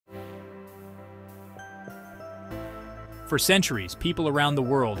For centuries, people around the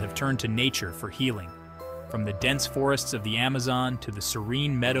world have turned to nature for healing. From the dense forests of the Amazon to the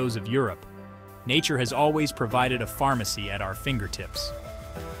serene meadows of Europe, nature has always provided a pharmacy at our fingertips.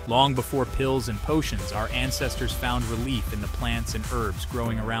 Long before pills and potions, our ancestors found relief in the plants and herbs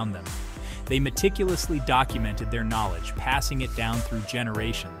growing around them. They meticulously documented their knowledge, passing it down through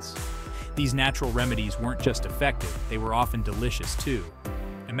generations. These natural remedies weren't just effective, they were often delicious too.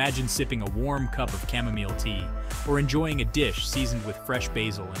 Imagine sipping a warm cup of chamomile tea, or enjoying a dish seasoned with fresh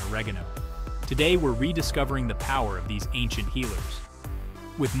basil and oregano. Today, we're rediscovering the power of these ancient healers.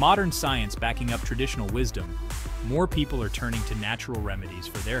 With modern science backing up traditional wisdom, more people are turning to natural remedies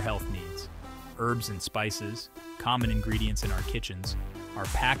for their health needs. Herbs and spices, common ingredients in our kitchens, are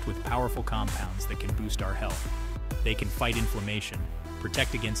packed with powerful compounds that can boost our health. They can fight inflammation,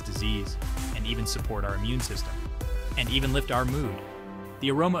 protect against disease, and even support our immune system, and even lift our mood.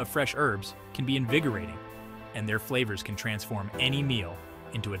 The aroma of fresh herbs can be invigorating, and their flavors can transform any meal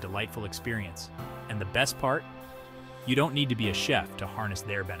into a delightful experience. And the best part? You don't need to be a chef to harness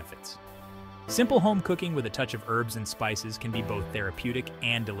their benefits. Simple home cooking with a touch of herbs and spices can be both therapeutic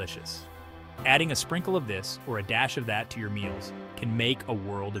and delicious. Adding a sprinkle of this or a dash of that to your meals can make a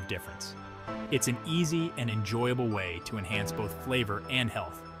world of difference. It's an easy and enjoyable way to enhance both flavor and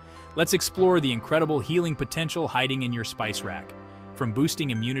health. Let's explore the incredible healing potential hiding in your spice rack. From boosting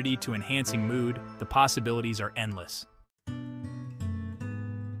immunity to enhancing mood, the possibilities are endless.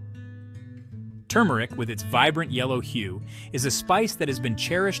 Turmeric, with its vibrant yellow hue, is a spice that has been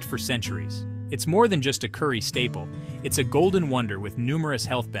cherished for centuries. It's more than just a curry staple, it's a golden wonder with numerous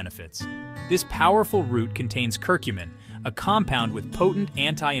health benefits. This powerful root contains curcumin, a compound with potent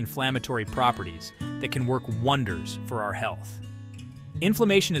anti-inflammatory properties that can work wonders for our health.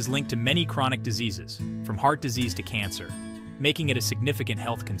 Inflammation is linked to many chronic diseases, from heart disease to cancer, making it a significant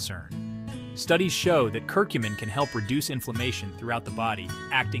health concern. Studies show that curcumin can help reduce inflammation throughout the body,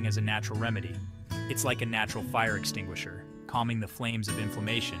 acting as a natural remedy. It's like a natural fire extinguisher, calming the flames of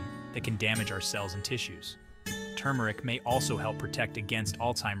inflammation that can damage our cells and tissues. Turmeric may also help protect against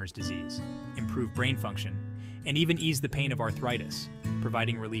Alzheimer's disease, improve brain function, and even ease the pain of arthritis,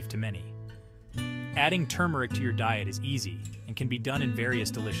 providing relief to many. Adding turmeric to your diet is easy and can be done in various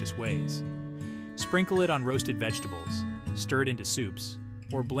delicious ways. Sprinkle it on roasted vegetables, stir it into soups,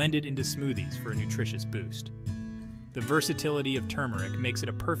 or blend it into smoothies for a nutritious boost. The versatility of turmeric makes it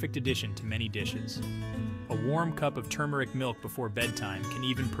a perfect addition to many dishes. A warm cup of turmeric milk before bedtime can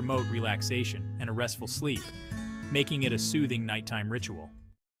even promote relaxation and a restful sleep, making it a soothing nighttime ritual.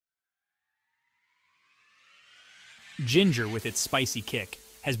 Ginger, with its spicy kick,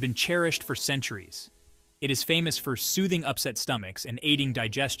 has been cherished for centuries. It is famous for soothing upset stomachs and aiding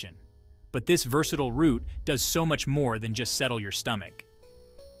digestion. But this versatile root does so much more than just settle your stomach.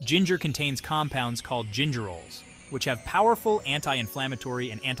 Ginger contains compounds called gingerols, which have powerful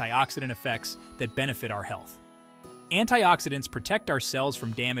anti-inflammatory and antioxidant effects that benefit our health. Antioxidants protect our cells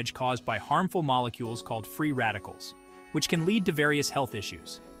from damage caused by harmful molecules called free radicals, which can lead to various health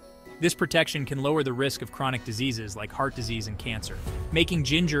issues. This protection can lower the risk of chronic diseases like heart disease and cancer, making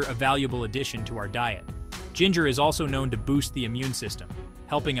ginger a valuable addition to our diet. Ginger is also known to boost the immune system,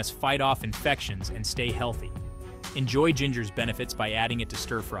 helping us fight off infections and stay healthy. Enjoy ginger's benefits by adding it to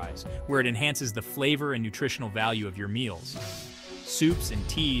stir-fries, where it enhances the flavor and nutritional value of your meals. Soups and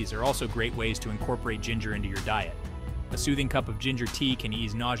teas are also great ways to incorporate ginger into your diet. A soothing cup of ginger tea can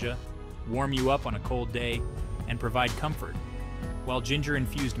ease nausea, warm you up on a cold day, and provide comfort, while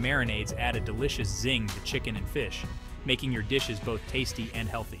ginger-infused marinades add a delicious zing to chicken and fish, making your dishes both tasty and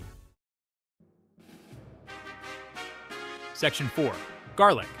healthy. Section 4.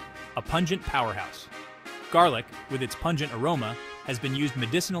 Garlic, a pungent powerhouse. Garlic, with its pungent aroma, has been used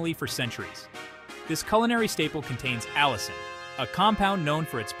medicinally for centuries. This culinary staple contains allicin, a compound known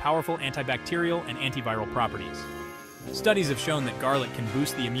for its powerful antibacterial and antiviral properties. Studies have shown that garlic can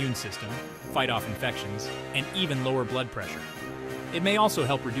boost the immune system, fight off infections, and even lower blood pressure. It may also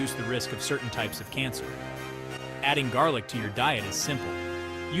help reduce the risk of certain types of cancer. Adding garlic to your diet is simple.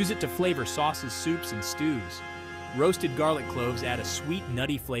 Use it to flavor sauces, soups, and stews. Roasted garlic cloves add a sweet,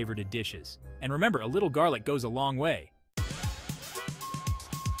 nutty flavor to dishes. And remember, a little garlic goes a long way.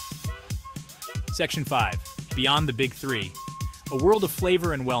 Section 5. Beyond the Big Three. A world of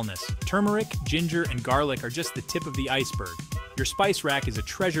flavor and wellness. Turmeric, ginger, and garlic are just the tip of the iceberg. Your spice rack is a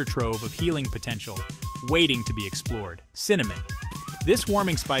treasure trove of healing potential, waiting to be explored. Cinnamon. This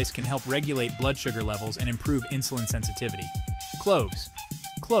warming spice can help regulate blood sugar levels and improve insulin sensitivity. Cloves.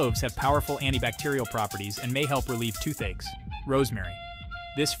 Cloves have powerful antibacterial properties and may help relieve toothaches. Rosemary.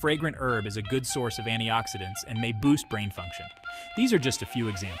 This fragrant herb is a good source of antioxidants and may boost brain function. These are just a few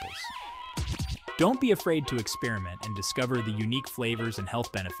examples. Don't be afraid to experiment and discover the unique flavors and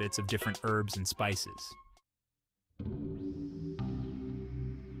health benefits of different herbs and spices.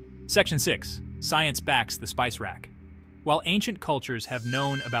 Section 6. Science backs the spice rack. While ancient cultures have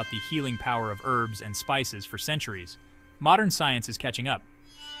known about the healing power of herbs and spices for centuries, modern science is catching up.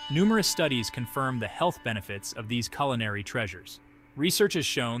 Numerous studies confirm the health benefits of these culinary treasures. Research has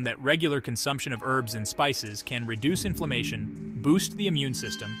shown that regular consumption of herbs and spices can reduce inflammation, boost the immune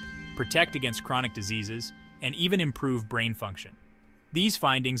system, protect against chronic diseases, and even improve brain function. These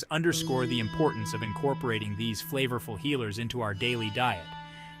findings underscore the importance of incorporating these flavorful healers into our daily diet.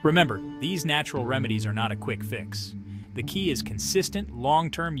 Remember, these natural remedies are not a quick fix. The key is consistent,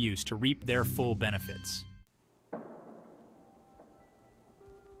 long-term use to reap their full benefits.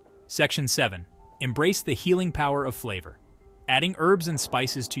 Section 7. Embrace the healing power of flavor. Adding herbs and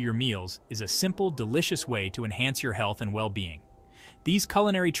spices to your meals is a simple, delicious way to enhance your health and well-being. These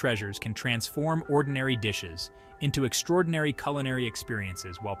culinary treasures can transform ordinary dishes into extraordinary culinary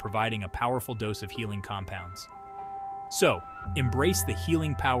experiences while providing a powerful dose of healing compounds. So, embrace the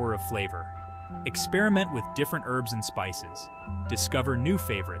healing power of flavor. Experiment with different herbs and spices, discover new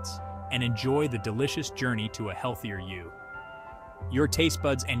favorites, and enjoy the delicious journey to a healthier you. Your taste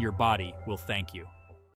buds and your body will thank you.